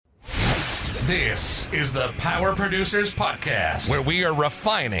This is the Power Producers Podcast, where we are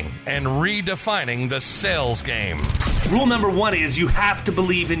refining and redefining the sales game. Rule number one is you have to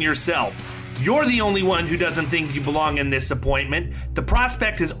believe in yourself. You're the only one who doesn't think you belong in this appointment. The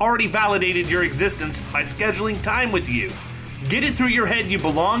prospect has already validated your existence by scheduling time with you. Get it through your head you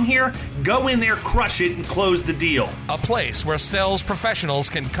belong here, go in there, crush it, and close the deal. A place where sales professionals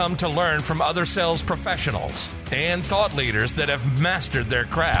can come to learn from other sales professionals and thought leaders that have mastered their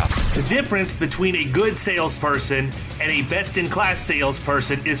craft. The difference between a good salesperson and a best-in-class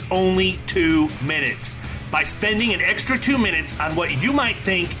salesperson is only 2 minutes. By spending an extra 2 minutes on what you might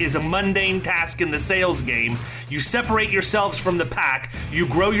think is a mundane task in the sales game, you separate yourselves from the pack, you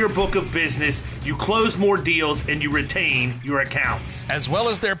grow your book of business, you close more deals, and you retain your accounts. As well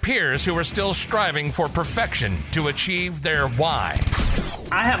as their peers who are still striving for perfection to achieve their why.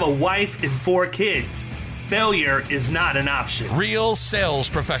 I have a wife and 4 kids. Failure is not an option. Real sales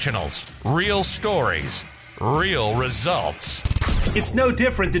professionals, real stories, real results. It's no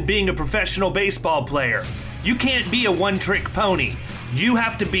different than being a professional baseball player. You can't be a one-trick pony. You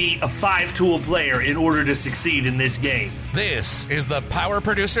have to be a 5-tool player in order to succeed in this game. This is the Power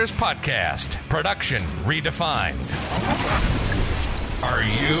Producers Podcast, production redefined. Are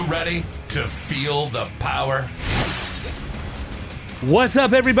you ready to feel the power? What's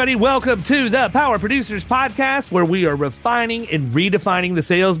up, everybody? Welcome to the Power Producers Podcast, where we are refining and redefining the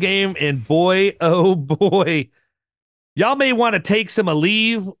sales game. And boy, oh boy, y'all may want to take some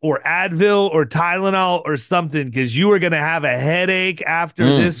Aleve or Advil or Tylenol or something, because you are going to have a headache after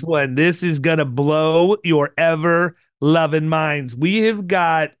this one. This is going to blow your ever-loving minds. We have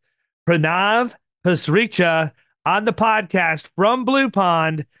got Pranav Pasricha on the podcast from Blue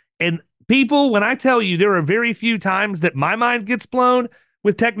Pond. And people, when I tell you there are very few times that my mind gets blown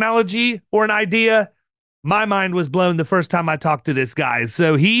with technology or an idea, my mind was blown the first time I talked to this guy.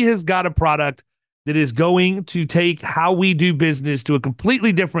 So he has got a product that is going to take how we do business to a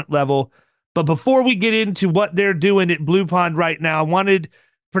completely different level. But before we get into what they're doing at Blue Pond right now, I wanted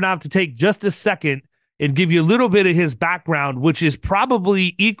Pranav to take just a second and give you a little bit of his background, which is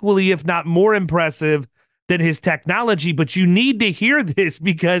probably equally, if not more impressive than his technology. But you need to hear this,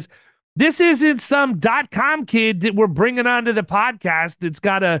 because this isn't some .com kid that we're bringing onto the podcast that's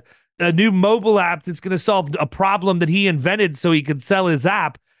got a new mobile app that's going to solve a problem that he invented so he could sell his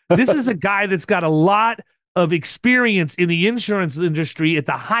app. This is a guy that's got a lot of experience in the insurance industry at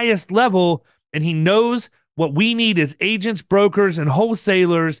the highest level, and he knows what we need as agents, brokers, and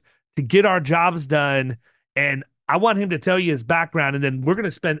wholesalers to get our jobs done. And I want him to tell you his background, and then we're going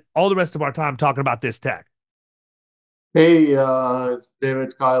to spend all the rest of our time talking about this tech. Hey,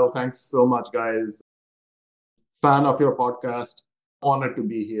 David, Kyle, thanks so much, guys. Fan of your podcast. Honored to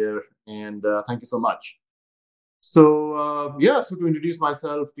be here, and thank you so much. So to introduce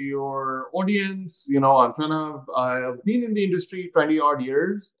myself to your audience, I'm Pranav. I have been in the industry 20 odd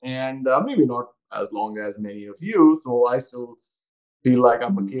years, and maybe not as long as many of you. So I still feel like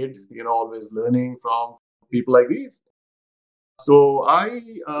I'm a kid, always learning from people like these. So I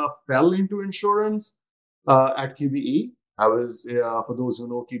fell into insurance at QBE. I was, for those who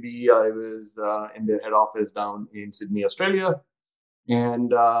know QBE, I was in their head office down in Sydney, Australia.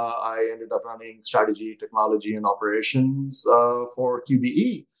 And I ended up running strategy, technology, and operations for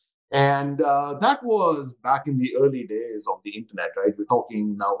QBE. And that was back in the early days of the internet, right? We're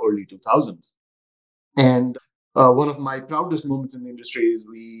talking now early 2000s. And one of my proudest moments in the industry is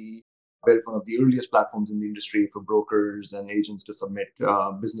we built one of the earliest platforms in the industry for brokers and agents to submit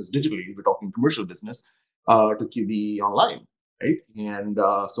business digitally. We're talking commercial business to QBE online, right? And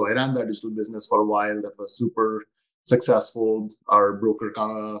so I ran that digital business for a while. That was super successful. Our broker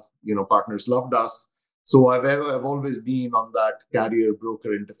partners loved us. So I've always been on that carrier broker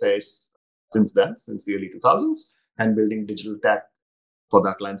interface since then, since the early 2000s, and building digital tech for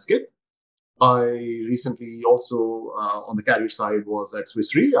that landscape. I recently also, on the carrier side, was at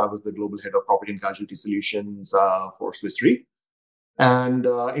Swiss Re. I was the global head of property and casualty solutions for Swiss Re. And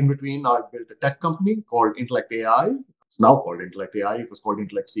in between, I built a tech company called Intellect AI. It's now called Intellect AI. It was called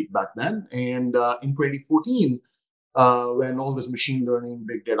Intellect Seek back then. And in 2014, when all this machine learning,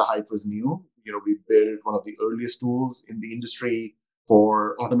 big data hype was new, we built one of the earliest tools in the industry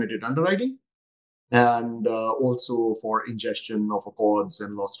for automated underwriting, and also for ingestion of accords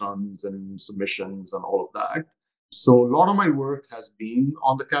and loss runs and submissions and all of that. So a lot of my work has been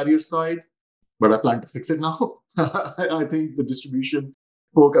on the carrier side, but I plan to fix it now. I think the distribution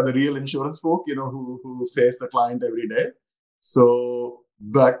folk are the real insurance folk, who face the client every day. So,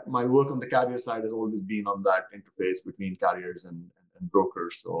 but my work on the carrier side has always been on that interface between carriers and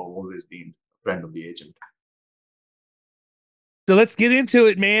brokers. So I've always been a friend of the agent. So let's get into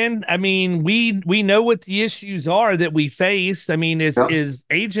it, man. I mean, we know what the issues are that we face. I mean, is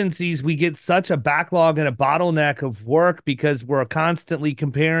agencies, we get such a backlog and a bottleneck of work because we're constantly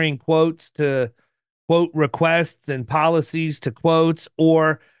comparing quotes to quote requests and policies to quotes,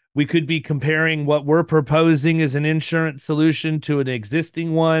 or we could be comparing what we're proposing as an insurance solution to an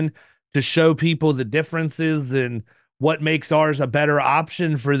existing one to show people the differences and what makes ours a better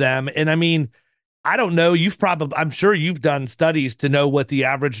option for them. And I mean, I don't know. I'm sure you've done studies to know what the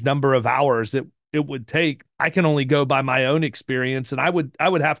average number of hours it would take. I can only go by my own experience. And I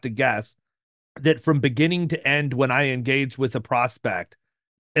would have to guess that from beginning to end, when I engage with a prospect,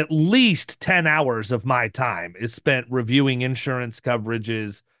 at least 10 hours of my time is spent reviewing insurance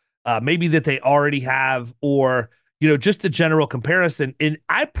coverages, maybe that they already have, or, just a general comparison. And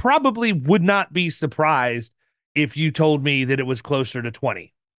I probably would not be surprised if you told me that it was closer to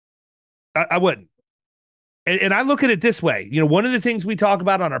 20. I wouldn't. And I look at it this way. One of the things we talk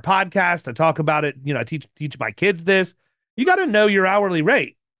about on our podcast, I talk about it, I teach my kids this. You got to know your hourly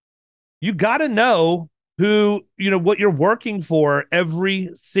rate. You got to know what you're working for every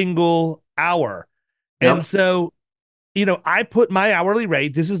single hour. Yep. And so, I put my hourly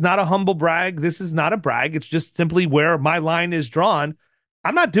rate. This is not a humble brag. This is not a brag. It's just simply where my line is drawn.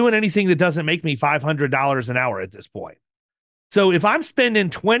 I'm not doing anything that doesn't make me $500 an hour at this point. So if I'm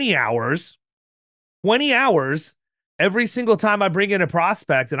spending 20 hours every single time I bring in a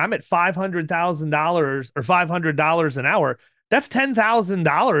prospect and I'm at $500,000 or $500 an hour, that's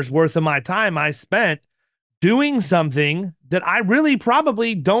 $10,000 worth of my time I spent doing something that I really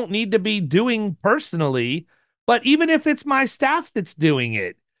probably don't need to be doing personally. But even if it's my staff that's doing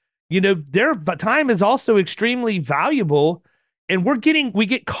it, their time is also extremely valuable. And we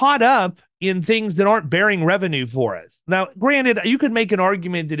get caught up in things that aren't bearing revenue for us. Now, granted, you could make an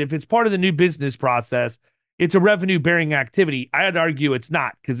argument that if it's part of the new business process, it's a revenue bearing activity. I'd argue it's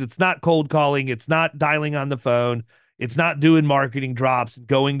not, because it's not cold calling. It's not dialing on the phone. It's not doing marketing drops,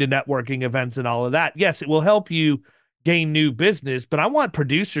 going to networking events and all of that. Yes, it will help you gain new business, but I want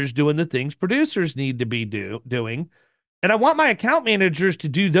producers doing the things producers need to be doing. And I want my account managers to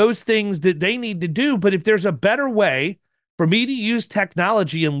do those things that they need to do. But if there's a better way for me to use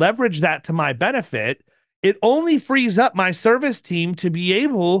technology and leverage that to my benefit, it only frees up my service team to be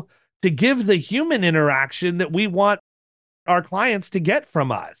able to give the human interaction that we want our clients to get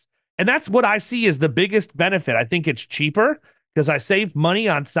from us. And that's what I see as the biggest benefit. I think it's cheaper because I save money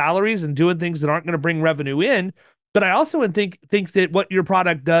on salaries and doing things that aren't going to bring revenue in. But I also think that what your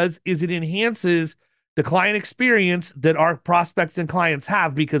product does is it enhances the client experience that our prospects and clients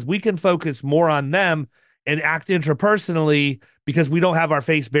have, because we can focus more on them and act intrapersonally because we don't have our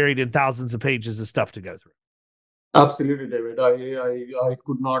face buried in thousands of pages of stuff to go through. Absolutely, David. I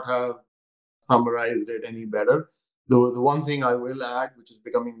could not have summarized it any better. Though the one thing I will add, which is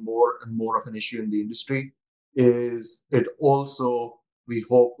becoming more and more of an issue in the industry, is it also, we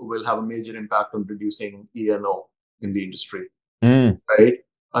hope, will have a major impact on reducing E&O in the industry. Right?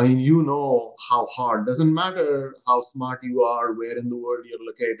 I mean, how hard, doesn't matter how smart you are, where in the world you're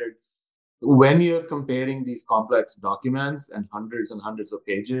located. When you're comparing these complex documents and hundreds of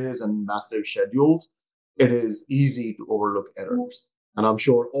pages and massive schedules, it is easy to overlook errors. And I'm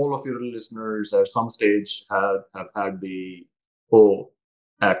sure all of your listeners at some stage have had the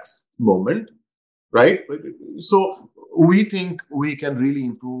OX moment, right? So we think we can really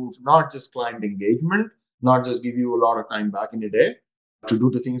improve not just client engagement, not just give you a lot of time back in a day to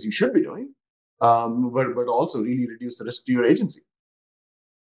do the things you should be doing, but also really reduce the risk to your agency.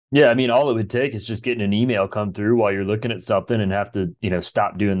 Yeah, I mean, all it would take is just getting an email come through while you're looking at something and have to,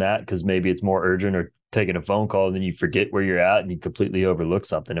 stop doing that because maybe it's more urgent, or taking a phone call and then you forget where you're at and you completely overlook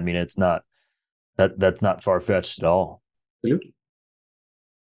something. I mean, it's not that's not far-fetched at all. Absolutely.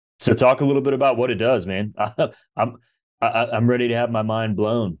 So talk a little bit about what it does, man. I'm ready to have my mind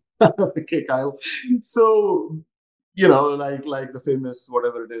blown. Okay, Kyle. So, like the famous,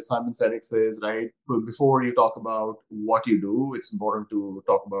 whatever it is, Simon Sinek says, right? Before you talk about what you do, it's important to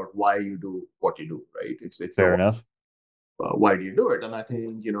talk about why you do what you do, right? It's fair enough. Why do you do it? And I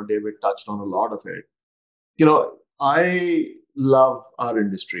think, David touched on a lot of it. I love our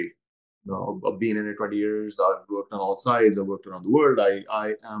industry. I've been in it 20 years. I've worked on all sides. I've worked around the world.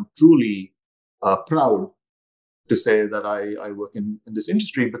 I am truly proud to say that I work in this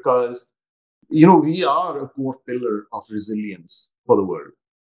industry because, we are a core pillar of resilience for the world.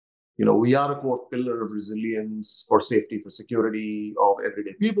 We are a core pillar of resilience for safety, for security of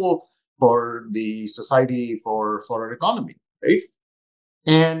everyday people, for the society, for our economy, right?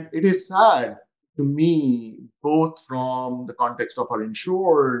 And it is sad to me, both from the context of our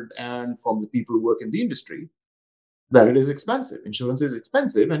insured and from the people who work in the industry, that it is expensive. Insurance is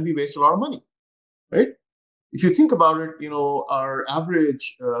expensive and we waste a lot of money, right? If you think about it, our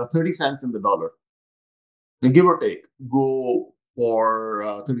average 30 cents in the dollar, give or take, go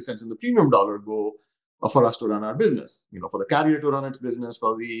for 30 cents in the premium dollar, go for us to run our business, for the carrier to run its business,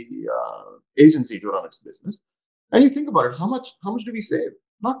 for the agency to run its business. And you think about it, how much do we save?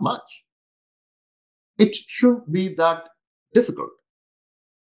 Not much. It shouldn't be that difficult,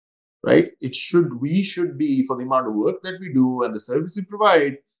 right? We should be, for the amount of work that we do and the service we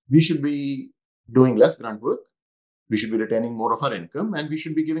provide, we should be doing less grunt work. We should be retaining more of our income, and we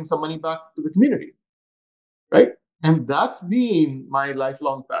should be giving some money back to the community, right? And that's been my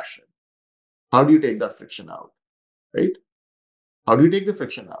lifelong passion. How do you take that friction out, right? How do you take the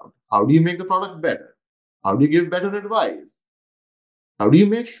friction out? How do you make the product better? How do you give better advice? How do you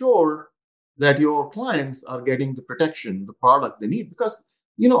make sure that your clients are getting the protection, the product they need? Because,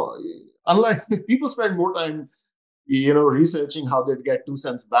 unlike people spend more time, researching how they'd get 2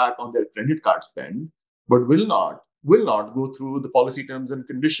 cents back on their credit card spend, but will not go through the policy terms and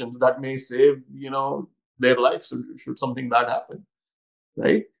conditions that may save, their life should something bad happen,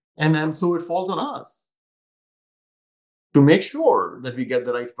 right? And so it falls on us to make sure that we get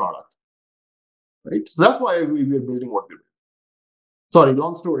the right product, right? So that's why we're building what we're doing. Sorry,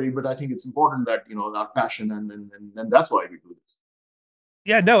 long story, but I think it's important that, our passion and that's why we do this.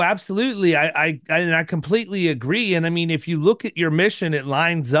 Yeah, no, absolutely. I completely agree. And I mean, if you look at your mission, it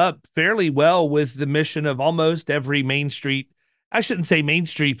lines up fairly well with the mission of almost every Main Street. I shouldn't say Main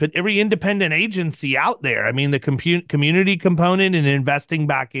Street, but every independent agency out there. I mean, the community component and investing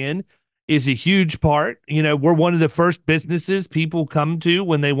back in is a huge part. We're one of the first businesses people come to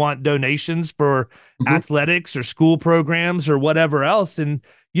when they want donations for athletics or school programs or whatever else. And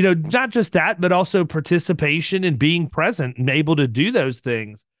not just that, but also participation and being present and able to do those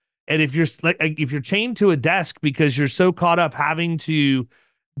things. And if you're chained to a desk because you're so caught up having to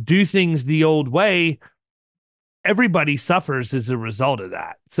do things the old way, everybody suffers as a result of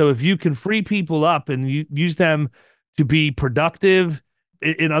that. So if you can free people up and you use them to be productive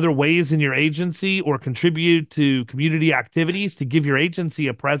in other ways in your agency or contribute to community activities to give your agency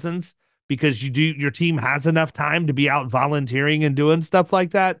a presence, because your team has enough time to be out volunteering and doing stuff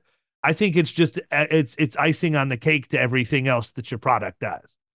like that, I think it's just it's icing on the cake to everything else that your product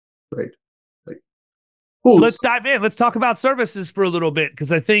does. Right. Cool. Let's dive in. Let's talk about services for a little bit,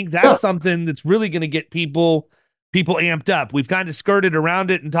 because I think that's something that's really going to get people amped up. We've kind of skirted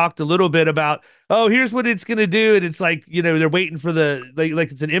around it and talked a little bit about, here's what it's going to do, and it's like, they're waiting for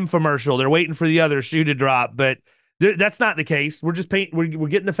like it's an infomercial. They're waiting for the other shoe to drop, but that's not the case. We're just we're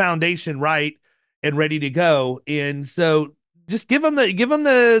getting the foundation right and ready to go. And so just give them the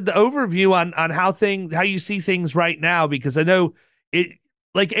overview on how you see things right now, because I know it,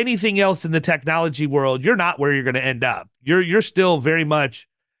 like anything else in the technology world, you're not where you're going to end up. You're still very much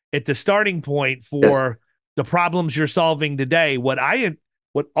at the starting point for the problems you're solving today. What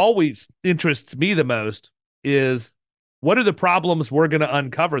always interests me the most is, what are the problems we're going to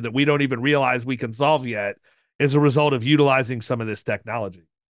uncover that we don't even realize we can solve yet as a result of utilizing some of this technology?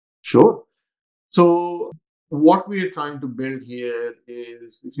 Sure. So what we're trying to build here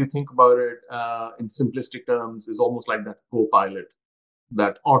is, if you think about it in simplistic terms, is almost like that co-pilot,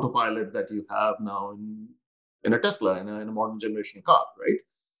 that autopilot that you have now in a Tesla, in a modern generation car, right?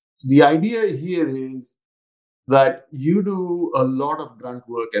 So the idea here is that you do a lot of grunt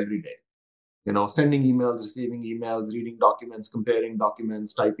work every day. Sending emails, receiving emails, reading documents, comparing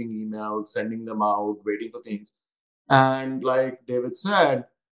documents, typing emails, sending them out, waiting for things. And like David said,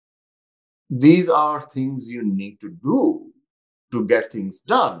 these are things you need to do to get things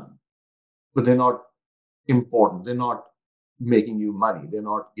done, but they're not important. They're not making you money. They're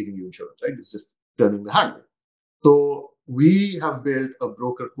not giving you insurance, right? It's just turning the handle. So we have built a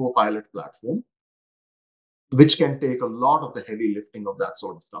broker co-pilot platform, which can take a lot of the heavy lifting of that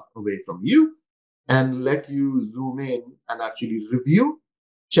sort of stuff away from you and let you zoom in and actually review,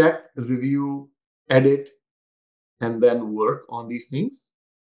 edit, and then work on these things.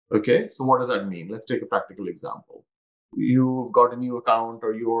 Okay, so what does that mean? Let's take a practical example. You've got a new account,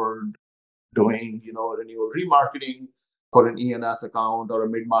 or you're doing, renewal remarketing for an ENS account or a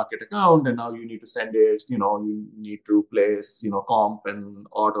mid-market account, and now you need to send it, you need to place, comp and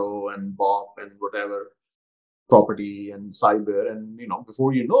auto and BOP and whatever, property and cyber, and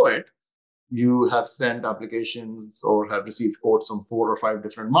before you know it, you have sent applications or have received quotes from 4 or 5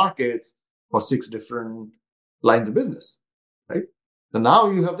 different markets for 6 different lines of business, right? So now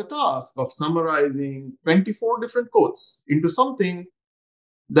you have the task of summarizing 24 different quotes into something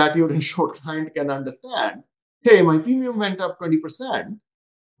that your insured client can understand. Hey, my premium went up 20%,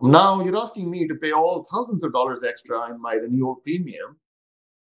 Now you're asking me to pay all thousands of dollars extra in my renewal premium.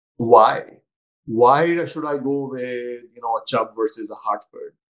 Why? Why should I go with, a Chubb versus a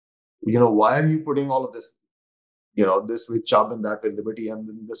Hartford? Why are you putting all of this, this with Chubb and that with Liberty and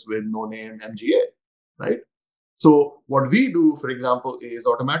then this with no name MGA, right? So what we do, for example, is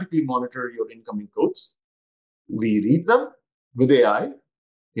automatically monitor your incoming quotes. We read them with AI,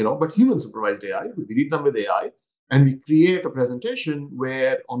 but human supervised AI. We read them with AI and we create a presentation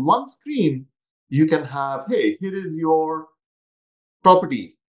where on one screen you can have, hey, here is your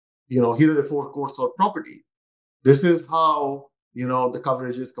property. Here are the 4 quotes for property. This is how, the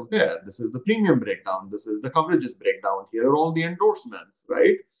coverages compare. This is the premium breakdown. This is the coverages breakdown. Here are all the endorsements,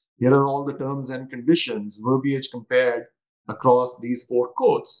 right? Here are all the terms and conditions, verbiage compared across these 4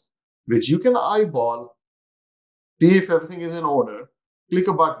 quotes, which you can eyeball, see if everything is in order, click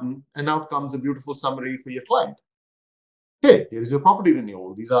a button, and out comes a beautiful summary for your client. Hey, here's your property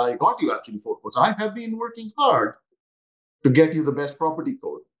renewal. I got you actually 4 quotes. I have been working hard to get you the best property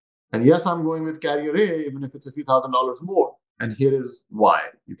code. And yes, I'm going with carrier A, even if it's a few $1,000s more. And here is why.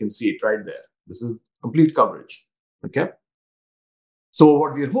 You can see it right there. This is complete coverage. Okay. So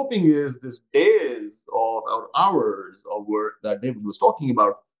what we're hoping is this days of our hours of work that David was talking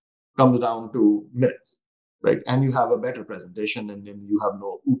about comes down to minutes, right? And you have a better presentation and then you have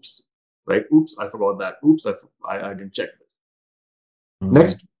no oops, right? Oops, I forgot that. Oops, I didn't check this. Mm-hmm.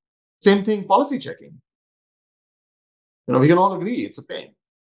 Next, same thing, policy checking. We can all agree it's a pain.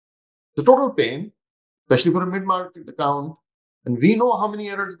 It's a total pain, especially for a mid-market account. And we know how many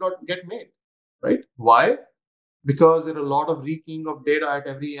errors get made, right? Why? Because there are a lot of leaking of data at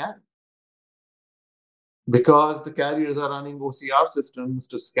every end. Because the carriers are running OCR systems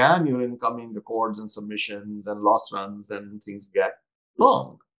to scan your incoming records and submissions and loss runs, and things get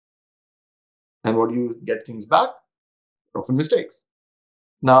wrong. And what do you get things back? Often mistakes.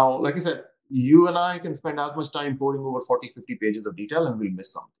 Now, like I said, you and I can spend as much time pouring over 40, 50 pages of detail and we'll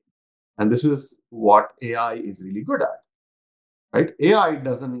miss something. And this is what AI is really good at, right? AI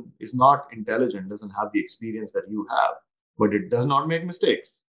is not intelligent, doesn't have the experience that you have, but it does not make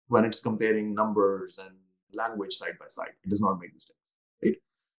mistakes when it's comparing numbers and language side by side. It does not make mistakes, right?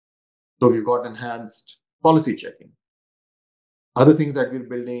 So we've got enhanced policy checking. Other things that we're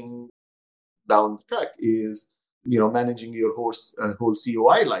building down the track is, managing your whole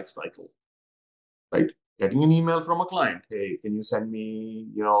COI life cycle, right? Getting an email from a client. Hey, can you send me,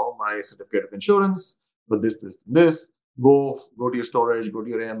 my certificate of insurance with this? Go to your storage, go to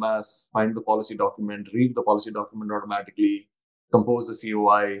your AMS, find the policy document, read the policy document automatically, compose the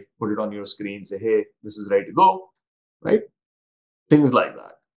COI, put it on your screen, say, hey, this is ready to go, right? Things like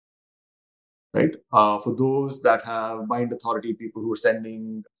that, right? For those that have bind authority, people who are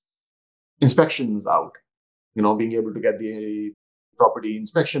sending inspections out, being able to get the property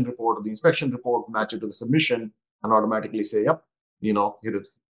inspection report or the inspection report, match it to the submission, and automatically say, yep,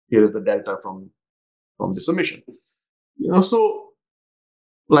 here is the delta from the submission. So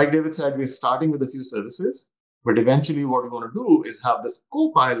like David said, we're starting with a few services, but eventually what we want to do is have this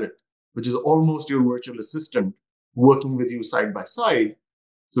co-pilot, which is almost your virtual assistant, working with you side by side.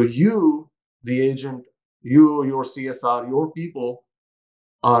 So you, the agent, your CSR, your people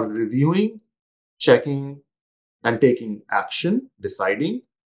are reviewing, checking, and taking action, deciding,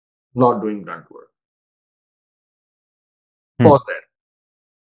 not doing grunt work. Pause there.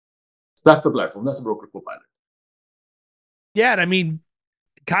 That's the platform. That's the broker co-pilot. Yeah, and I mean,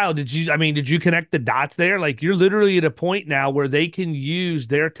 Kyle, did you connect the dots there? Like, you're literally at a point now where they can use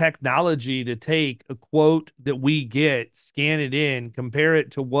their technology to take a quote that we get, scan it in, compare it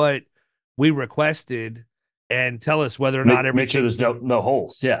to what we requested, and tell us whether or not everything. Make sure there's no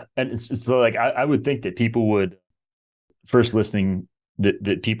holes. Yeah, and it's like I would think that people would first listening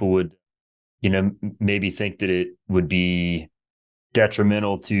that people would, maybe think that it would be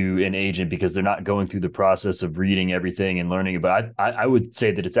detrimental to an agent because they're not going through the process of reading everything and learning about it. I would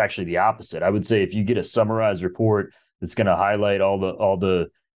say that it's actually the opposite. I would say if you get a summarized report that's going to highlight all the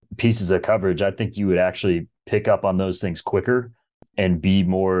pieces of coverage, I think you would actually pick up on those things quicker and be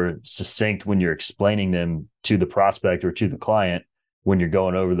more succinct when you're explaining them to the prospect or to the client when you're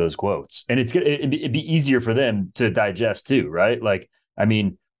going over those quotes. And it'd be easier for them to digest too, right? Like, I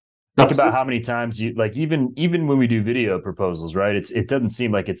mean, think about how many times you like, even when we do video proposals, right? It doesn't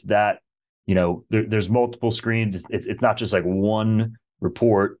seem like it's that, there's multiple screens. It's not just like one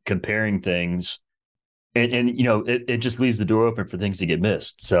report comparing things, and it just leaves the door open for things to get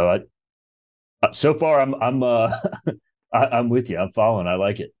missed. So so far I'm I'm with you. I'm following. I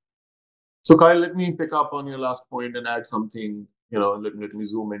like it. So Kyle, let me pick up on your last point and add something. Let me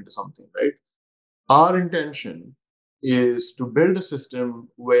zoom into something, right? Our intention is to build a system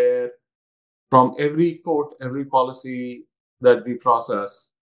where from every quote, every policy that we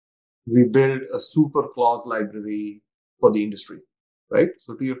process, we build a super clause library for the industry, right?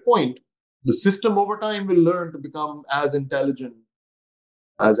 So to your point, the system over time will learn to become as intelligent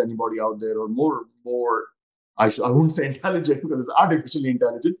as anybody out there, or more. I wouldn't say intelligent because it's artificially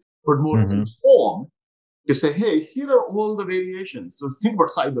intelligent, but more informed to say, hey, here are all the variations. So think about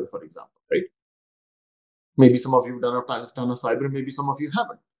cyber, for example, right? Maybe some of you have done a ton of cyber, maybe some of you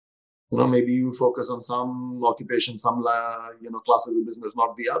haven't. Maybe you focus on some occupation, some classes of business,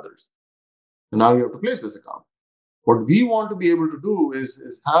 not the others. And now you have to place this account. What we want to be able to do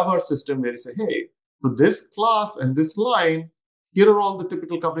is have our system where you say, hey, for this class and this line, here are all the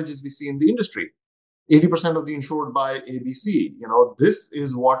typical coverages we see in the industry. 80% of the insured by ABC. This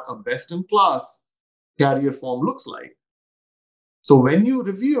is what a best-in-class carrier form looks like. So when you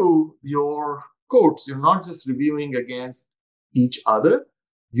review your quotes, you're not just reviewing against each other,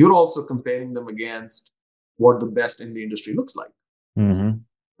 you're also comparing them against what the best in the industry looks like,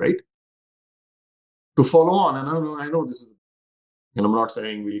 right? To follow on, and I know this is, and I'm not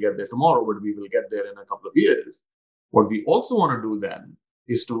saying we'll get there tomorrow, but we will get there in a couple of years. What we also want to do then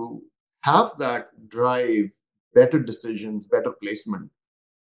is to have that drive better decisions, better placement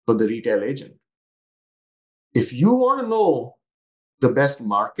for the retail agent. If you want to know the best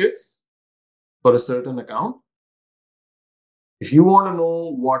markets for a certain account, if you want to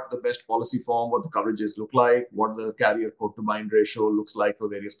know what the best policy form, what the coverages look like, what the carrier quote to bind ratio looks like for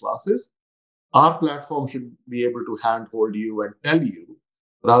various classes, our platform should be able to handhold you and tell you,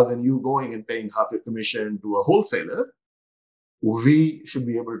 rather than you going and paying half your commission to a wholesaler. We should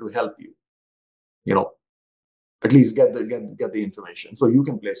be able to help you, at least get the information so you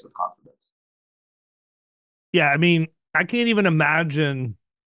can place with confidence. Yeah, I mean, I can't even imagine.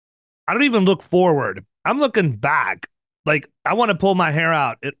 I don't even look forward. I'm looking back. Like, I want to pull my hair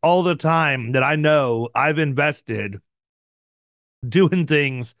out at all the time that I know I've invested doing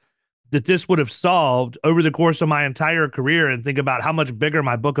things that this would have solved over the course of my entire career, and think about how much bigger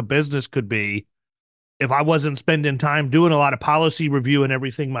my book of business could be if I wasn't spending time doing a lot of policy review and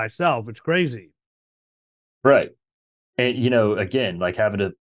everything myself. It's crazy. Right. And, again, like having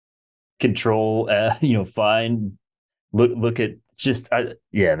to control, find, look at just,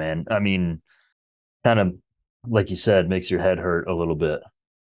 yeah, man. I mean, kind of, like you said, makes your head hurt a little bit.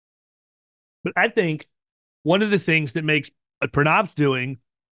 But I think one of the things that makes Pranav's doing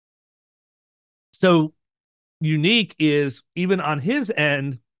so unique is, even on his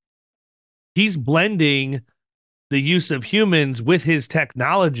end, he's blending the use of humans with his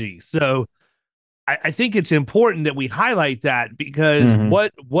technology. So I think it's important that we highlight that, because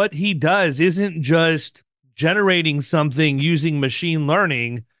what he does isn't just generating something using machine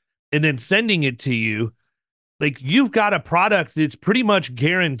learning and then sending it to you. Like, you've got a product that's pretty much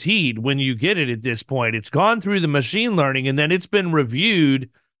guaranteed when you get it at this point. It's gone through the machine learning, and then it's been reviewed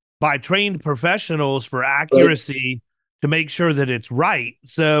by trained professionals for accuracy to make sure that it's right.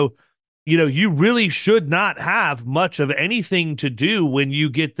 So, you really should not have much of anything to do when you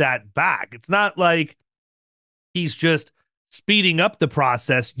get that back. It's not like he's just speeding up the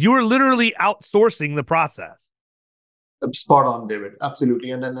process. You're literally outsourcing the process. Spot on, David. Absolutely.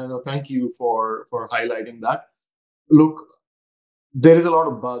 And thank you for highlighting that. Look, there is a lot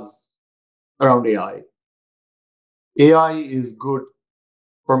of buzz around AI. AI is good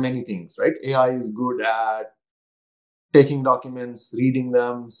for many things, right? AI is good at taking documents, reading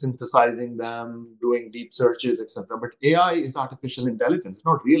them, synthesizing them, doing deep searches, etc. But AI is artificial intelligence, it's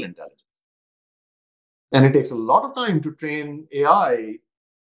not real intelligence. And it takes a lot of time to train AI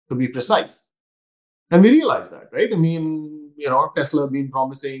to be precise. And we realize that, right? I mean, Tesla been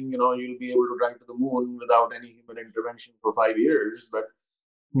promising, you'll be able to drive to the moon without any human intervention for 5 years. But,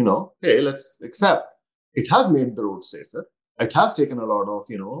 hey, let's accept it has made the road safer. It has taken a lot of,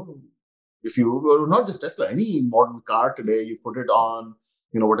 if you, not just Tesla, any modern car today, you put it on,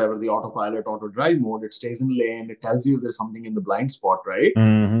 whatever the autopilot, auto drive mode, it stays in lane. It tells you if there's something in the blind spot, right?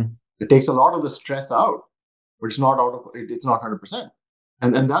 It takes a lot of the stress out, but it's not it's not 100%.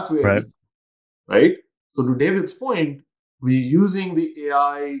 And that's where, right? So to David's point, we're using the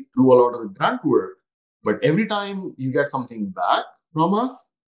AI to do a lot of the grunt work, but every time you get something back from us,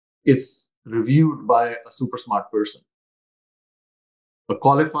 it's reviewed by a super smart person, a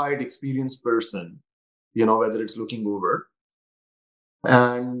qualified, experienced person, whether it's looking over.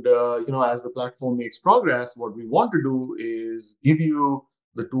 And, as the platform makes progress, what we want to do is give you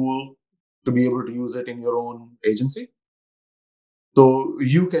the tool to be able to use it in your own agency. So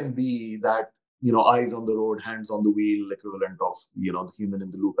you can be that, eyes on the road, hands on the wheel equivalent of, the human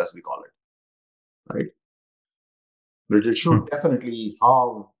in the loop, as we call it. Right. but it should definitely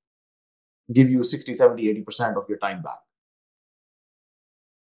give you 60, 70, 80% of your time back.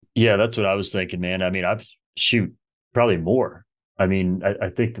 Yeah, that's what I was thinking, man. I mean, probably more. I mean, I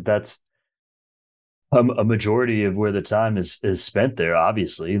think that's a majority of where the time is spent there,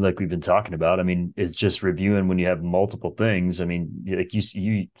 obviously, like we've been talking about. I mean, it's just reviewing when you have multiple things. I mean, like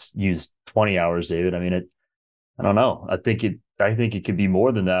you use 20 hours, David. I mean, I don't know. I think it could be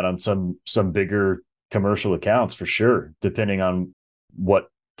more than that on some bigger commercial accounts for sure, depending on what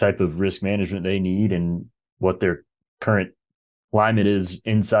type of risk management they need and what their current climate is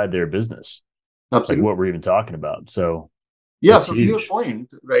inside their business. Absolutely. Like what we're even talking about. So yeah, that's so huge. to your point,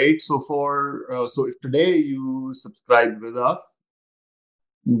 right? So so if today you subscribe with us,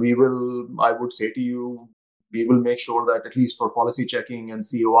 I would say to you, we will make sure that at least for policy checking and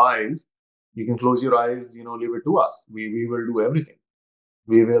COIs, you can close your eyes, leave it to us. We will do everything.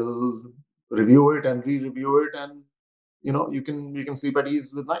 We will review it and re-review it, and you can sleep at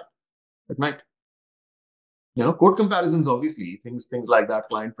ease at night. Code comparisons, obviously, things like that,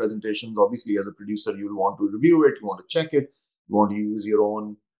 client presentations, obviously, as a producer, you'll want to review it, you want to check it, you want to use your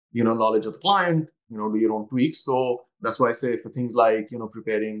own, knowledge of the client, do your own tweaks. So that's why I say for things like,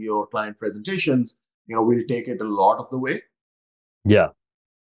 preparing your client presentations, we'll take it a lot of the way. Yeah.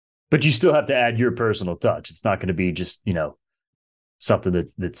 But you still have to add your personal touch. It's not going to be just, something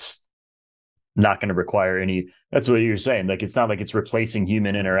that's not going to require any. That's what you're saying. Like, it's not like it's replacing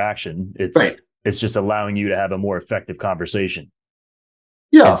human interaction. It's just allowing you to have a more effective conversation.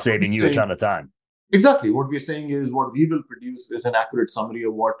 Yeah. And saving you a ton of time. Exactly. What we're saying is what we will produce is an accurate summary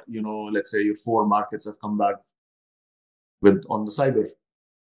of what, let's say your 4 markets have come back with on the cyber,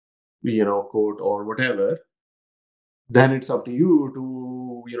 quote or whatever. Then it's up to you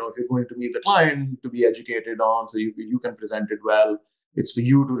to, if you're going to meet the client, to be educated on, so you can present it well. It's for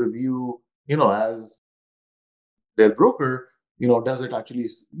you to review, as their broker, does it actually,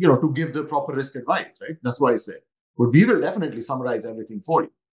 to give the proper risk advice, right? That's why I say, but we will definitely summarize everything for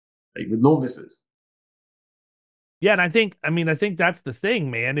you, like with no misses. Yeah, and I think that's the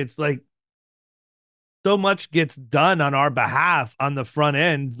thing, man. It's like so much gets done on our behalf on the front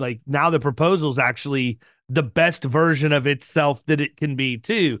end. Like now the proposal's actually the best version of itself that it can be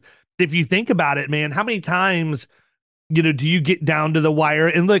too. If you think about it, man, how many times, do you get down to the wire?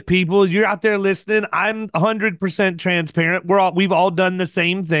 And look, people, you're out there listening. I'm 100% transparent. We've all done the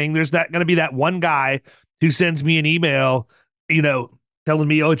same thing. There's going to be that one guy who sends me an email, telling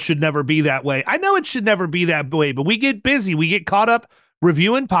me, oh, it should never be that way. I know it should never be that way, but we get busy. We get caught up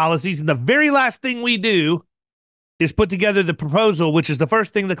reviewing policies. And the very last thing we do is put together the proposal, which is the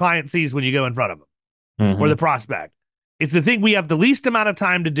first thing the client sees when you go in front of them or the prospect. It's the thing we have the least amount of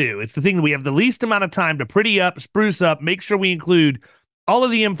time to do. It's the thing that we have the least amount of time to pretty up, spruce up, make sure we include all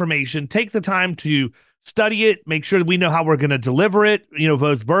of the information, take the time to study it, make sure that we know how we're going to deliver it,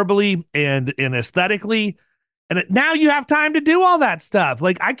 both verbally and aesthetically. And now you have time to do all that stuff.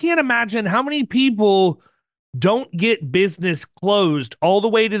 Like, I can't imagine how many people don't get business closed all the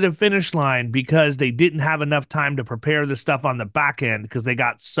way to the finish line because they didn't have enough time to prepare the stuff on the back end because they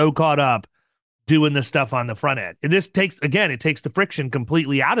got so caught up doing the stuff on the front end. And this takes the friction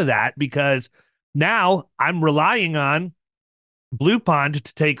completely out of that, because now I'm relying on Blue Pond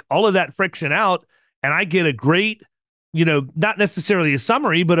to take all of that friction out, and I get a great, not necessarily a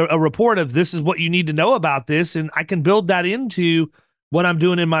summary, but a report of this is what you need to know about this. And I can build that into what I'm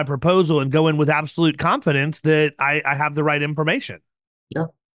doing in my proposal and go in with absolute confidence that I have the right information. Yeah.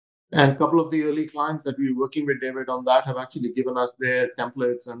 And a couple of the early clients that we were working with, David, on that have actually given us their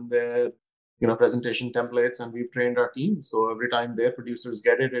templates and their presentation templates, and we've trained our team. So every time their producers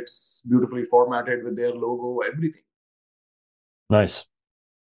get it, it's beautifully formatted with their logo, everything. Nice.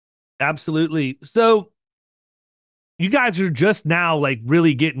 Absolutely. So you guys are just now like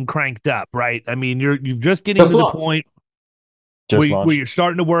really getting cranked up, right? I mean, you're just getting to the point where you're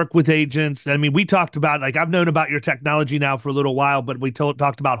starting to work with agents. I mean, we talked about, like, I've known about your technology now for a little while, but we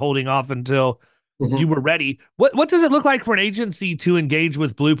talked about holding off until you were ready. What does it look like for an agency to engage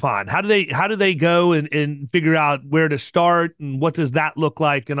with Blue Pond? How do they go and figure out where to start, and what does that look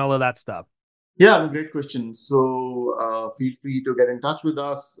like and all of that stuff? Yeah, great question. So feel free to get in touch with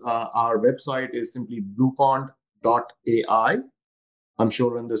us. Our website is simply bluepond.ai. I'm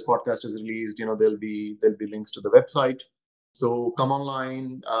sure when this podcast is released, there'll be links to the website. So come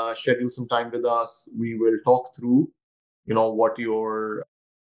online, schedule some time with us. We will talk through,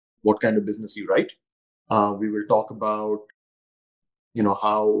 what kind of business you write. We will talk about,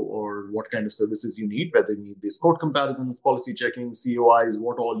 how or what kind of services you need, whether you need these code comparisons, policy checking, COIs,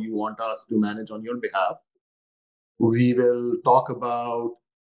 what all you want us to manage on your behalf. We will talk about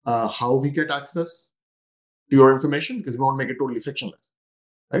how we get access to your information because we want to make it totally frictionless,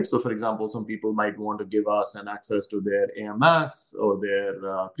 right? So, for example, some people might want to give us an access to their AMS or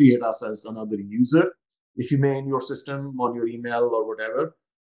create us as another user, if you may, in your system, on your email or whatever.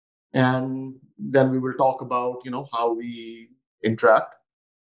 And then we will talk about, how we interact,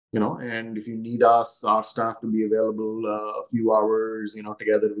 and if you need our staff to be available a few hours,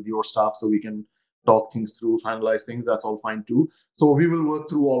 together with your staff so we can talk things through, finalize things, that's all fine too. So we will work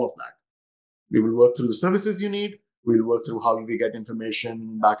through all of that. We will work through the services you need. We'll work through how we get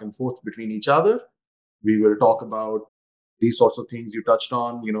information back and forth between each other. We will talk about these sorts of things you touched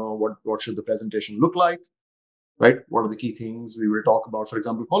on, what should the presentation look like, right? What are the key things? We will talk about, for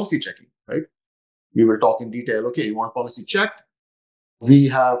example, policy checking, right? We will talk in detail, okay, you want policy checked? We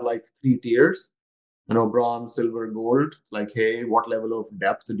have like 3 tiers, bronze, silver, gold. Like, hey, what level of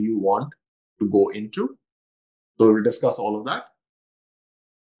depth do you want to go into? So we'll discuss all of that,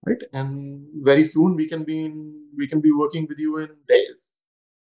 right? And very soon we can be working with you in days.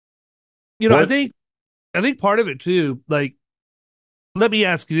 I think part of it too, like, let me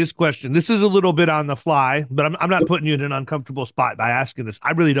ask you this question. This is a little bit on the fly, but I'm not putting you in an uncomfortable spot by asking this.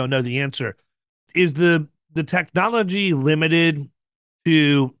 I really don't know the answer. Is the technology limited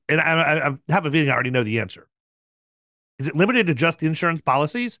to, and I have a feeling I already know the answer. Is it limited to just insurance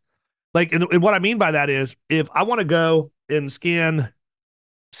policies? Like, and what I mean by that is, if I want to go and scan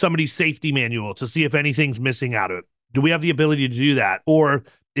somebody's safety manual to see if anything's missing out of it, do we have the ability to do that? Or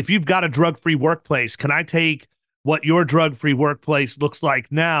if you've got a drug-free workplace, can I take what your drug-free workplace looks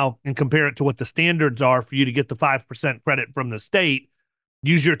like now and compare it to what the standards are for you to get the 5% credit from the state,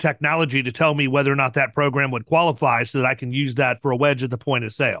 use your technology to tell me whether or not that program would qualify so that I can use that for a wedge at the point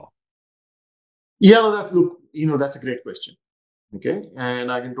of sale? Yeah, that's a great question. Okay.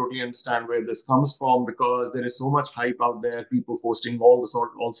 And I can totally understand where this comes from because there is so much hype out there, people posting all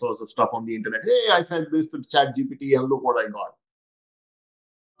sorts of stuff on the internet. Hey, I fed this to ChatGPT and look what I got.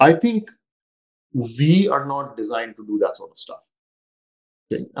 I think we are not designed to do that sort of stuff.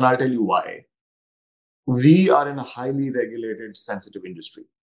 Okay. And I'll tell you why. We are in a highly regulated, sensitive industry.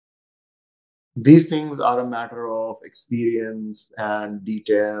 These things are a matter of experience and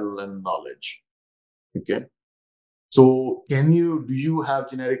detail and knowledge. Okay. So do you have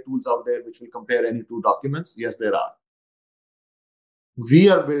generic tools out there which will compare any 2 documents? Yes, there are. We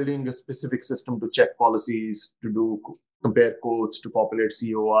are building a specific system to check policies, to compare quotes, to populate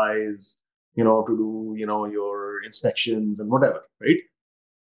COIs, to do, your inspections and whatever, right?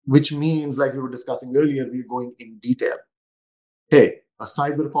 Which means, like we were discussing earlier, we're going in detail. Hey, a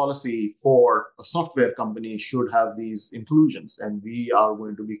cyber policy for a software company should have these inclusions, and we are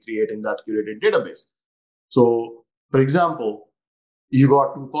going to be creating that curated database. So, for example, you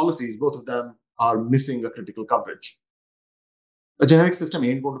got 2 policies, both of them are missing a critical coverage. A generic system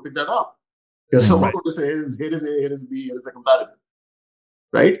ain't going to pick that up. Because someone going to say, here is A, here is B, here is the comparison.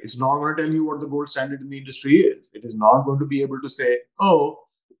 Right? It's not going to tell you what the gold standard in the industry is. It is not going to be able to say, oh,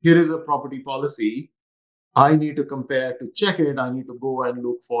 here is a property policy. I need to compare to check it. I need to go and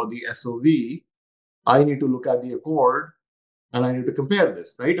look for the SOV. I need to look at the accord and I need to compare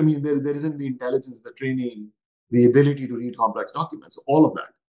this, right? I mean, there isn't the intelligence, the training, the ability to read complex documents, all of that.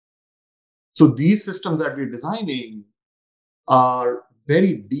 So these systems that we're designing are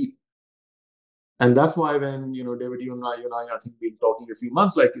very deep. And that's why when, David, you and I think been talking a few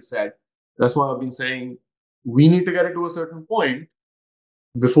months, like you said, that's why I've been saying we need to get it to a certain point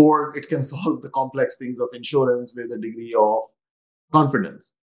before it can solve the complex things of insurance with a degree of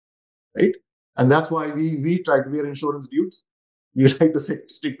confidence, right? And that's why we are insurance dudes. We like to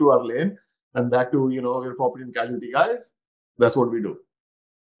stick to our lane, and that too, we're property and casualty guys. That's what we do.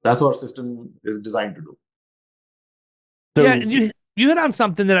 That's what our system is designed to do. So, yeah, and you hit on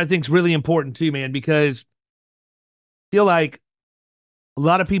something that I think is really important too, man, because I feel like a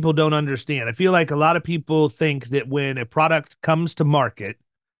lot of people don't understand. I feel like a lot of people think that when a product comes to market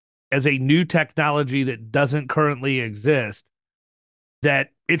as a new technology that doesn't currently exist, that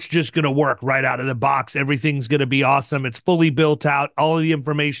it's just going to work right out of the box. Everything's going to be awesome. It's fully built out. All of the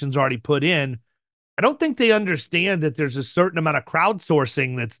information's already put in. I don't think they understand that there's a certain amount of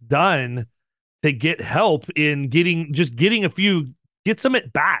crowdsourcing that's done to get help in getting some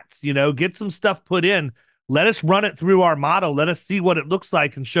at bats, get some stuff put in. Let us run it through our model. Let us see what it looks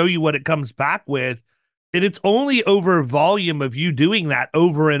like and show you what it comes back with. And it's only over volume of you doing that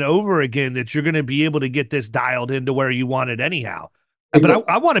over and over again that you're going to be able to get this dialed into where you want it anyhow. But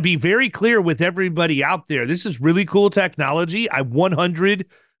I want to be very clear with everybody out there. This is really cool technology. I 100%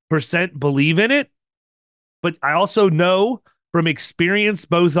 believe in it. But I also know from experience,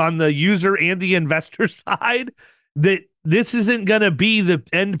 both on the user and the investor side, that this isn't going to be the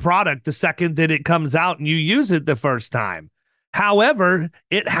end product the second that it comes out and you use it the first time. However,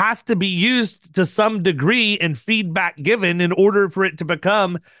 it has to be used to some degree and feedback given in order for it to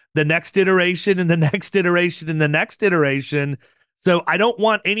become the next iteration and the next iteration and the next iteration. So I don't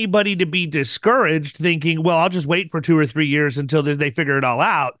want anybody to be discouraged thinking, well, I'll just wait for 2 or 3 years until they figure it all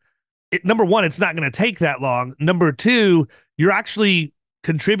out. Number one, it's not going to take that long. Number two, you're actually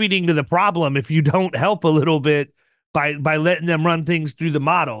contributing to the problem if you don't help a little bit by letting them run things through the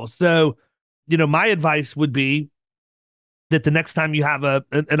model. So, my advice would be that the next time you have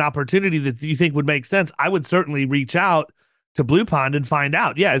an opportunity that you think would make sense, I would certainly reach out to Blue Pond and find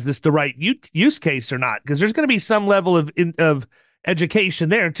out, is this the right use case or not? Because there's going to be some level of education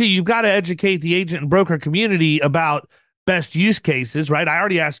there too. You've got to educate the agent and broker community about best use cases, right? I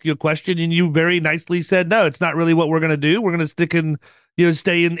already asked you a question and you very nicely said, no, it's not really what we're going to do. We're going to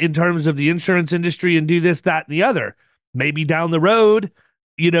stay in terms of the insurance industry and do this, that, and the other. Maybe down the road,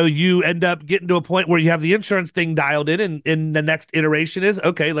 you end up getting to a point where you have the insurance thing dialed in, and the next iteration is,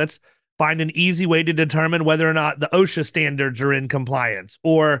 okay, let's find an easy way to determine whether or not the OSHA standards are in compliance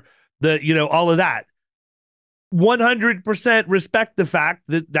or all of that. 100% respect the fact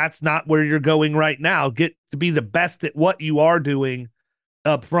that that's not where you're going right now. Get to be the best at what you are doing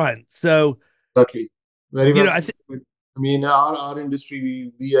up front. So exactly. Very well. Our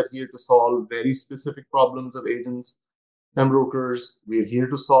industry, we are here to solve very specific problems of agents and brokers. We're here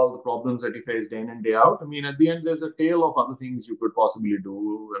to solve the problems that you face day in and day out. At the end, there's a tail of other things you could possibly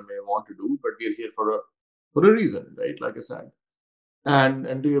do and may want to do, but we're here for a reason, right? Like I said.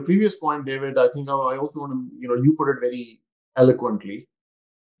 And to your previous point, David, I think I also want to, you put it very eloquently,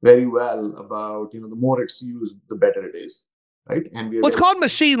 very well about, the more it's used, the better it is, right? And it's called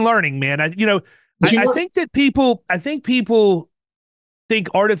machine learning, man. I think people think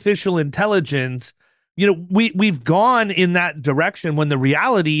artificial intelligence, we've gone in that direction when the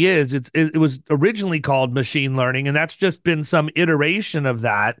reality is it was originally called machine learning, and that's just been some iteration of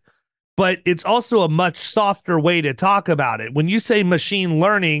that. But it's also a much softer way to talk about it. When you say machine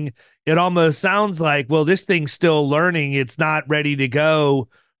learning, it almost sounds like, well, this thing's still learning. It's not ready to go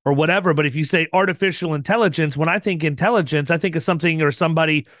or whatever. But if you say artificial intelligence, when I think intelligence, I think of something or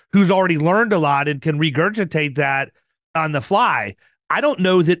somebody who's already learned a lot and can regurgitate that on the fly. I don't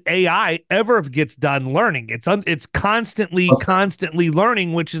know that AI ever gets done learning. It's constantly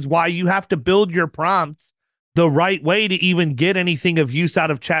learning, which is why you have to build your prompts the right way to even get anything of use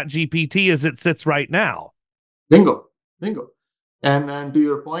out of ChatGPT as it sits right now. Bingo. And to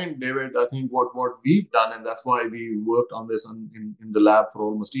your point, David, I think what we've done, and that's why we worked on this in the lab for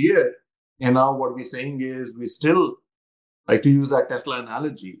almost a year. And now what we're saying is we still, like to use that Tesla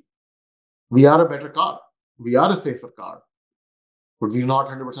analogy, we are a better car. We are a safer car, but we're not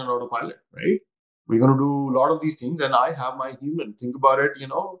 100% autopilot, right? We're going to do a lot of these things. And I have my human. Think about it,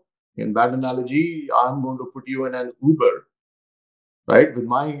 in bad analogy, I'm going to put you in an Uber, right? With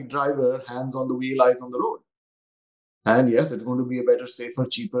my driver, hands on the wheel, eyes on the road. And yes, it's going to be a better, safer,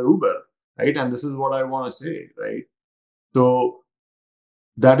 cheaper Uber, right? And this is what I want to say, right? So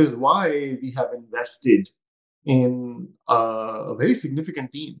that is why we have invested in a very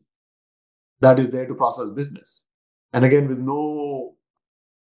significant team that is there to process business. And again, with no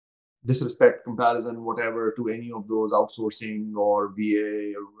disrespect, comparison, whatever, to any of those outsourcing or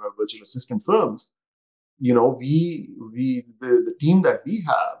VA or virtual assistant firms, the team that we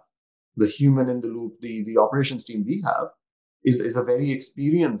have, the human in the loop, the operations team we have, is a very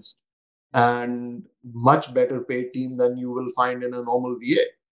experienced and much better paid team than you will find in a normal VA.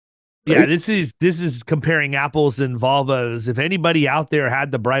 Right? Yeah, this is comparing apples and Volvos. If anybody out there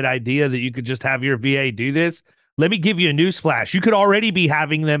had the bright idea that you could just have your VA do this, let me give you a news flash. You could already be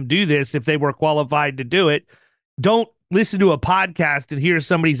having them do this if they were qualified to do it. Don't listen to a podcast and hear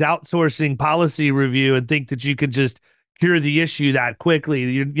somebody's outsourcing policy review and think that you could just cure the issue that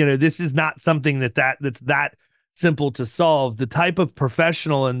quickly. This is not something that's that simple to solve. The type of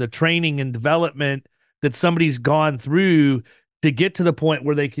professional and the training and development that somebody's gone through to get to the point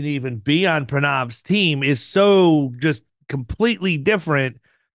where they can even be on Pranav's team is so just completely different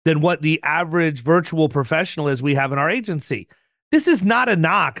than what the average virtual professional is we have in our agency. This is not a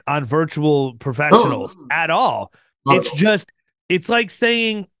knock on virtual professionals at all. It's like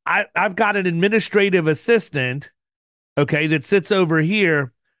saying I've got an administrative assistant, okay, that sits over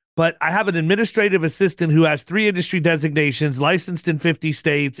here, but I have an administrative assistant who has 3 industry designations, licensed in 50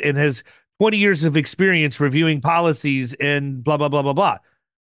 states, and has 20 years of experience reviewing policies and blah, blah, blah, blah, blah.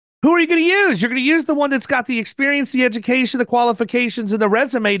 Who are you going to use? You're going to use the one that's got the experience, the education, the qualifications, and the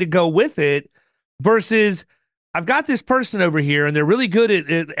resume to go with it versus I've got this person over here and they're really good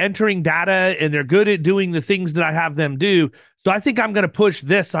at entering data and they're good at doing the things that I have them do. So I think I'm going to push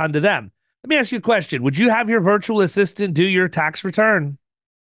this onto them. Let me ask you a question. Would you have your virtual assistant do your tax return?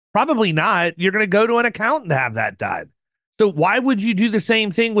 Probably not. You're going to go to an accountant to have that done. So why would you do the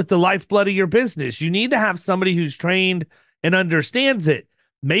same thing with the lifeblood of your business? You need to have somebody who's trained and understands it.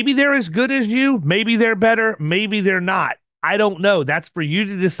 Maybe they're as good as you. Maybe they're better. Maybe they're not. I don't know. That's for you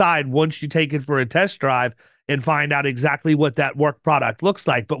to decide once you take it for a test drive and find out exactly what that work product looks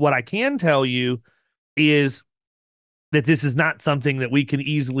like. But what I can tell you is that this is not something that we can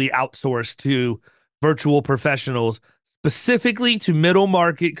easily outsource to virtual professionals, specifically to middle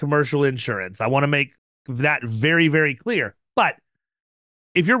market commercial insurance. I want to make that very, very clear. But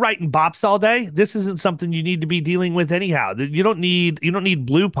if you're writing bops all day, this isn't something you need to be dealing with anyhow. You don't need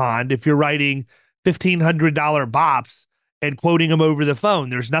Blue Pond if you're writing $1,500 bops and quoting them over the phone.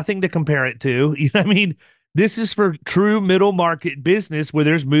 There's nothing to compare it to. You know what I mean? This is for true middle market business where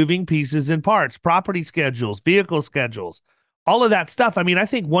there's moving pieces and parts, property schedules, vehicle schedules, all of that stuff. I mean, I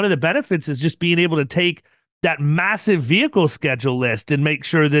think one of the benefits is just being able to take that massive vehicle schedule list and make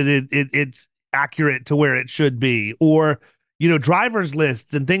sure that it's accurate to where it should be, or, you know, driver's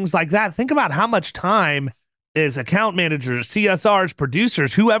lists and things like that. Think about how much time as account managers, CSRs,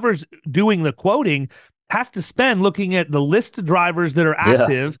 producers, whoever's doing the quoting has to spend looking at the list of drivers that are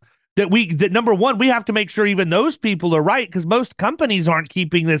active. That number one, we have to make sure even those people are right, because most companies aren't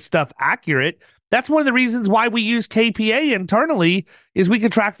keeping this stuff accurate. That's one of the reasons why we use KPA internally, is we can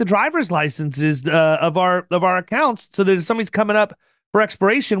track the driver's licenses of our accounts, so that if somebody's coming up for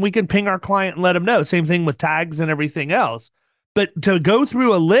expiration, we can ping our client and let them know. Same thing with tags and everything else. But to go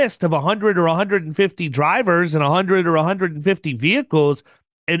through a list of 100 or 150 drivers and 100 or 150 vehicles,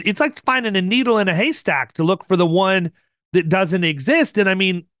 and it's like finding a needle in a haystack to look for the one that doesn't exist. And I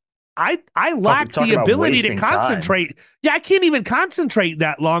mean, I lack the ability to concentrate. Time. Yeah, I can't even concentrate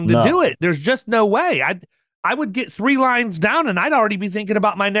that long to do it. There's just no way. I would get 3 lines down and I'd already be thinking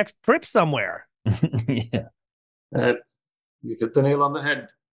about my next trip somewhere. Yeah. You hit the nail on the head.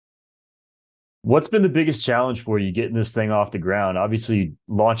 What's been the biggest challenge for you getting this thing off the ground? Obviously,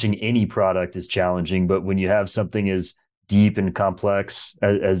 launching any product is challenging, but when you have something as deep and complex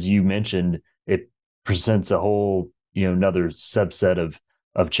as you mentioned, it presents a whole, another subset of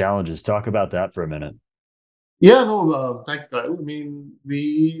challenges. Talk about that for a minute. Yeah, no, thanks, Kyle. I mean,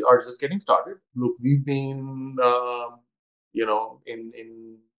 we are just getting started. Look, we've been,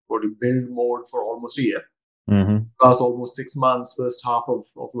 in build mode for almost a year. Mm-hmm. Plus almost 6 months, first half of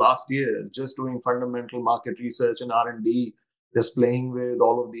last year, just doing fundamental market research and R&D, just playing with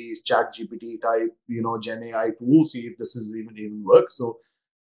all of these chat GPT type, Gen AI tools, see if this is even works. So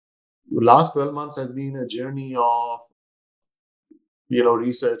the last 12 months has been a journey of,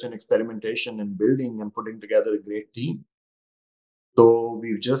 research and experimentation and building and putting together a great team. So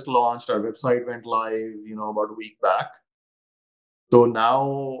we've just launched, our website went live, about a week back. So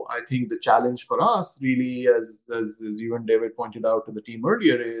now I think the challenge for us really, as you and David pointed out to the team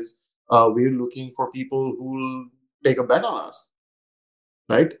earlier, is we're looking for people who will take a bet on us,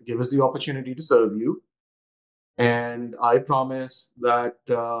 right? Give us the opportunity to serve you. And I promise that,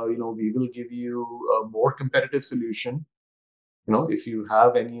 we will give you a more competitive solution. If you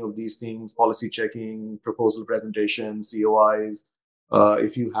have any of these things, policy checking, proposal presentation, COIs,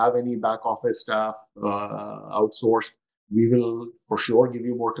 if you have any back office staff outsourced, we will for sure give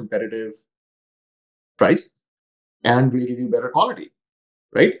you more competitive price, and we'll give you better quality,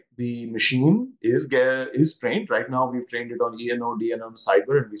 right? The machine is trained. Right now, we've trained it on E&O, D&O, and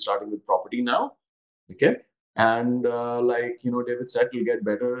cyber, and we're starting with property now, okay? And David said, we'll get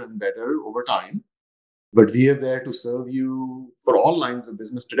better and better over time. But we are there to serve you for all lines of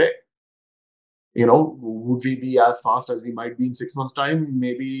business today. Would we be as fast as we might be in 6 months' time?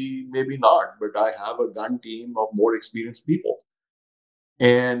 Maybe not. But I have a gun team of more experienced people.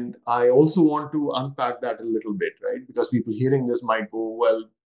 And I also want to unpack that a little bit, right? Because people hearing this might go, well,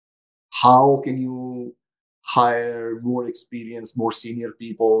 how can you hire more experienced, more senior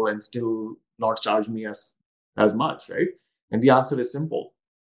people and still not charge me as much, right? And the answer is simple.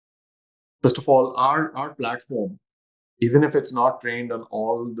 First of all, our platform, even if it's not trained on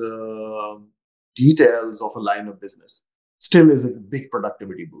all the details of a line of business, still is a big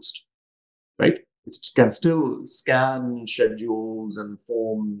productivity boost, right? It can still scan schedules and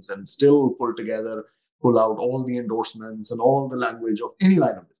forms and still pull out all the endorsements and all the language of any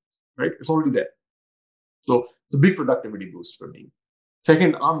line of business, right? It's already there. So it's a big productivity boost for me.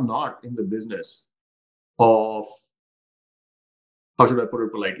 Second, I'm not in the business of, how should I put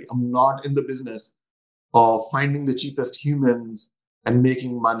it politely? I'm not in the business of finding the cheapest humans and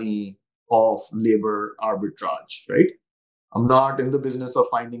making money of labor arbitrage, right? I'm not in the business of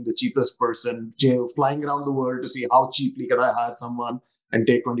finding the cheapest person, flying around the world to see how cheaply can I hire someone and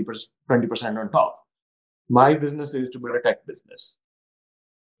take 20% on top. My business is to build a tech business.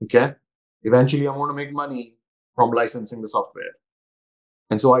 Okay. Eventually, I want to make money from licensing the software.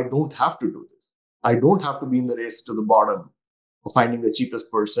 And so I don't have to do this. I don't have to be in the race to the bottom of finding the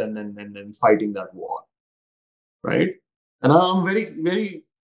cheapest person and fighting that war. Right. And I'm very, very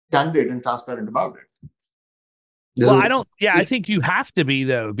candid and transparent about it. I think you have to be,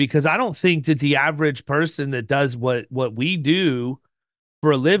 though, because I don't think that the average person that does what we do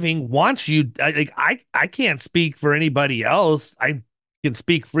for a living wants you. I can't speak for anybody else. I can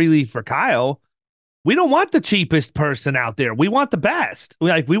speak freely for Kyle. We don't want the cheapest person out there. We want the best.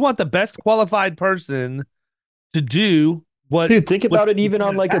 We want the best qualified person to do what. Dude, think about it even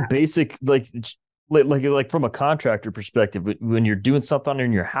on like a basic, like from a contractor perspective, when you're doing something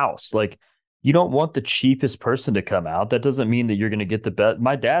in your house, like you don't want the cheapest person to come out. That doesn't mean that you're going to get the best.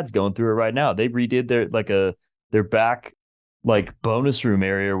 My dad's going through it right now. They redid their back like bonus room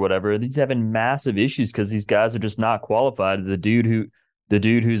area or whatever. He's having massive issues because these guys are just not qualified. The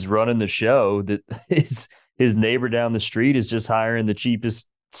dude who's running the show, that his neighbor down the street is just hiring the cheapest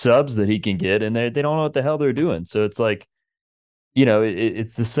subs that he can get, and they don't know what the hell they're doing. So it's like,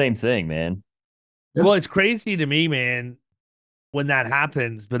 it's the same thing, man. Yeah. Well, it's crazy to me, man, when that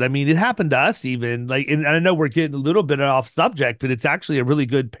happens. But I mean, it happened to us even. And I know we're getting a little bit off subject, but it's actually a really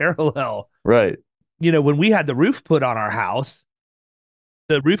good parallel. Right. When we had the roof put on our house,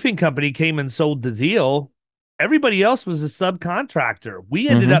 the roofing company came and sold the deal. Everybody else was a subcontractor. We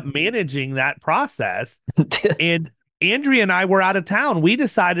ended up managing that process. And Andrea and I were out of town. We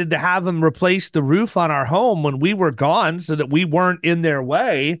decided to have them replace the roof on our home when we were gone so that we weren't in their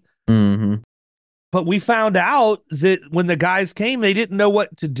way. Mm-hmm. But we found out that when the guys came, they didn't know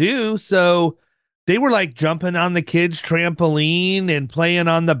what to do. So they were like jumping on the kids' trampoline and playing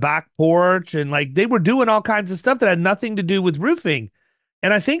on the back porch. And like they were doing all kinds of stuff that had nothing to do with roofing.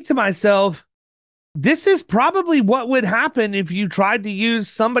 And I think to myself, this is probably what would happen if you tried to use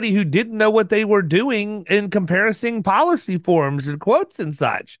somebody who didn't know what they were doing in comparison policy forms and quotes and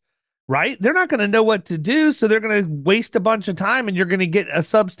such, right? They're not going to know what to do, so they're going to waste a bunch of time, and you're going to get a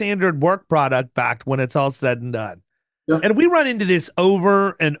substandard work product back when it's all said and done. Yeah. And we run into this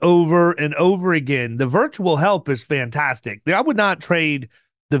over and over and over again. The virtual help is fantastic. I would not trade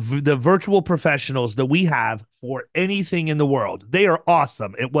the virtual professionals that we have for anything in the world. They are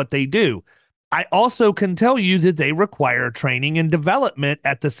awesome at what they do. I also can tell you that they require training and development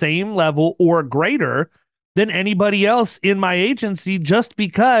at the same level or greater than anybody else in my agency, just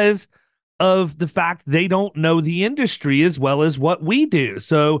because of the fact they don't know the industry as well as what we do.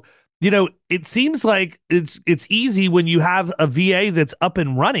 So, it seems like it's easy when you have a VA that's up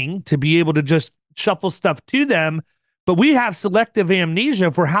and running to be able to just shuffle stuff to them. But we have selective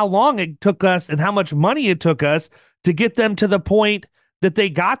amnesia for how long it took us and how much money it took us to get them to the point that they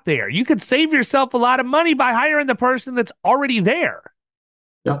got there. You could save yourself a lot of money by hiring the person that's already there.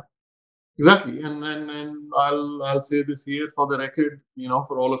 Yeah, exactly. And I'll say this here for the record,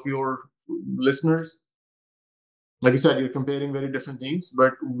 for all of your listeners. Like you said, you're comparing very different things,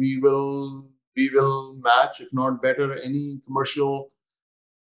 but we will match, if not better, any commercial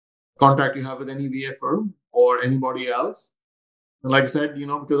contract you have with any VA firm or anybody else. And like I said,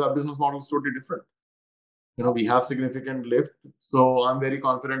 because our business model is totally different. We have significant lift. So I'm very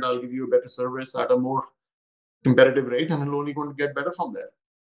confident I'll give you a better service at a more competitive rate, and it'll only going to get better from there.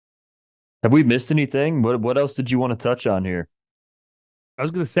 Have we missed anything? What else did you want to touch on here? I was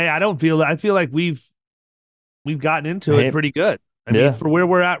going to say, I feel like we've gotten into it pretty good. I mean, for where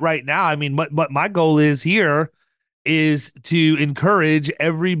we're at right now, I mean, what my goal is here is to encourage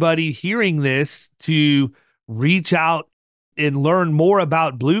everybody hearing this to reach out and learn more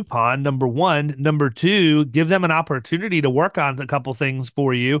about Blue Pond, number one. Number two, give them an opportunity to work on a couple things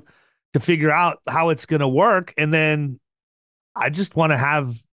for you to figure out how it's going to work. And then I just want to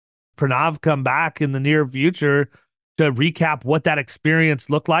have Pranav come back in the near future to recap what that experience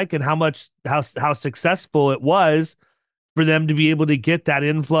looked like and how successful it was for them to be able to get that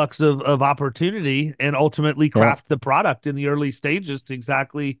influx of opportunity and ultimately craft the product in the early stages to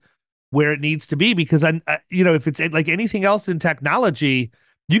exactly where it needs to be. Because if it's like anything else in technology,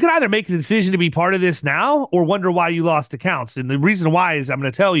 you can either make the decision to be part of this now or wonder why you lost accounts. And the reason why is I'm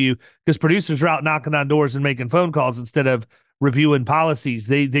going to tell you, because producers are out knocking on doors and making phone calls instead of reviewing policies.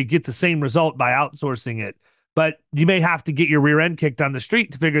 They get the same result by outsourcing it. But you may have to get your rear end kicked on the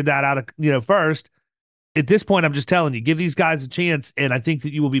street to figure that out, first. At this point, I'm just telling you, give these guys a chance, and I think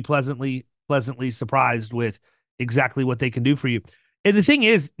that you will be pleasantly surprised with exactly what they can do for you. And the thing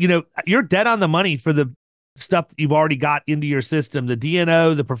is, you're dead on the money for the stuff that you've already got into your system, the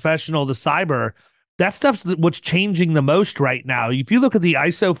DNO, the professional, the cyber. That stuff's what's changing the most right now. If you look at the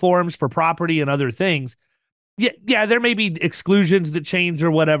ISO forms for property and other things, yeah, there may be exclusions that change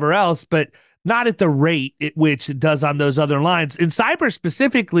or whatever else, but not at the rate at which it does on those other lines. In cyber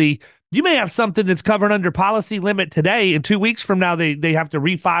specifically, you may have something that's covered under policy limit today, and 2 weeks from now they have to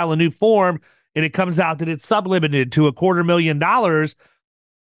refile a new form, and it comes out that it's sublimited to $250,000.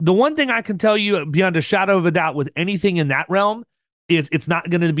 The one thing I can tell you beyond a shadow of a doubt with anything in that realm is it's not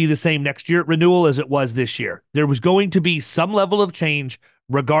going to be the same next year at renewal as it was this year. There was going to be some level of change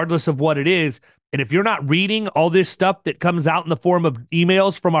regardless of what it is. And if you're not reading all this stuff that comes out in the form of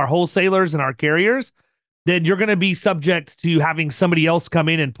emails from our wholesalers and our carriers, then you're going to be subject to having somebody else come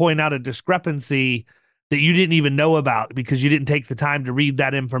in and point out a discrepancy that you didn't even know about because you didn't take the time to read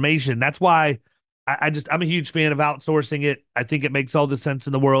that information. That's why I'm a huge fan of outsourcing it. I think it makes all the sense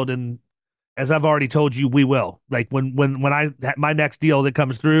in the world. And as I've already told you, we will. Like when my next deal that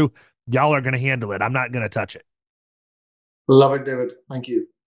comes through, y'all are going to handle it. I'm not going to touch it. Love it, David. Thank you.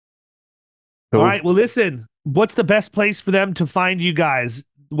 Cool. All right. Well, listen, what's the best place for them to find you guys?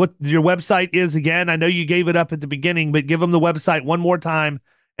 What your website is again? I know you gave it up at the beginning, but give them the website one more time,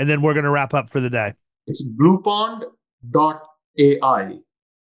 and then we're going to wrap up for the day. It's bluepond.ai.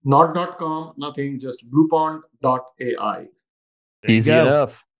 Not .com, nothing, just bluepond.ai. Easy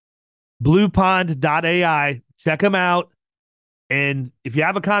enough. Bluepond.ai. Check them out. And if you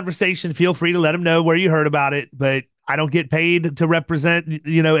have a conversation, feel free to let them know where you heard about it. But I don't get paid to represent,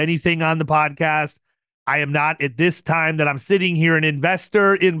 anything on the podcast. I am not at this time that I'm sitting here an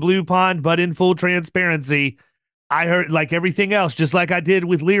investor in Blue Pond, but in full transparency, I heard like everything else, just like I did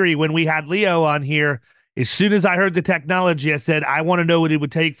with Leary when we had Leo on here. As soon as I heard the technology, I said, I want to know what it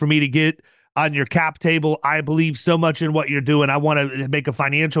would take for me to get on your cap table. I believe so much in what you're doing. I want to make a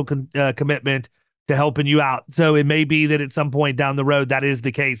financial commitment to helping you out. So it may be that at some point down the road, that is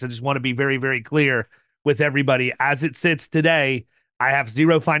the case. I just want to be very, very clear with everybody. As it sits today, I have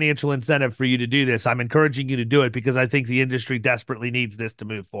zero financial incentive for you to do this. I'm encouraging you to do it because I think the industry desperately needs this to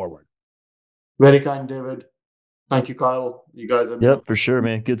move forward. Very kind, David. Thank you, Kyle. You guys have Yep, for sure,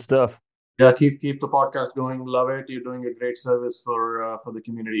 man. Good stuff. Yeah, keep the podcast going. Love it. You're doing a great service for the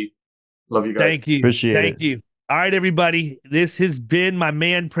community. Love you guys. Thank you. Appreciate it. Thank you. All right, everybody. This has been my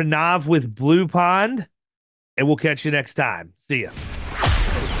man Pranav with Blue Pond, and we'll catch you next time. See ya.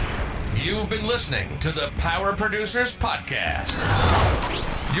 You've been listening to the Power Producers Podcast.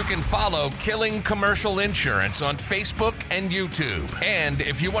 You can follow Killing Commercial Insurance on Facebook and YouTube. And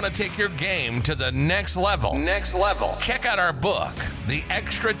if you want to take your game to the next level, check out our book, The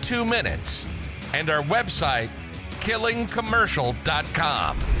Extra 2 Minutes, and our website,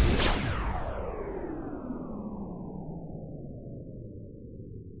 killingcommercial.com.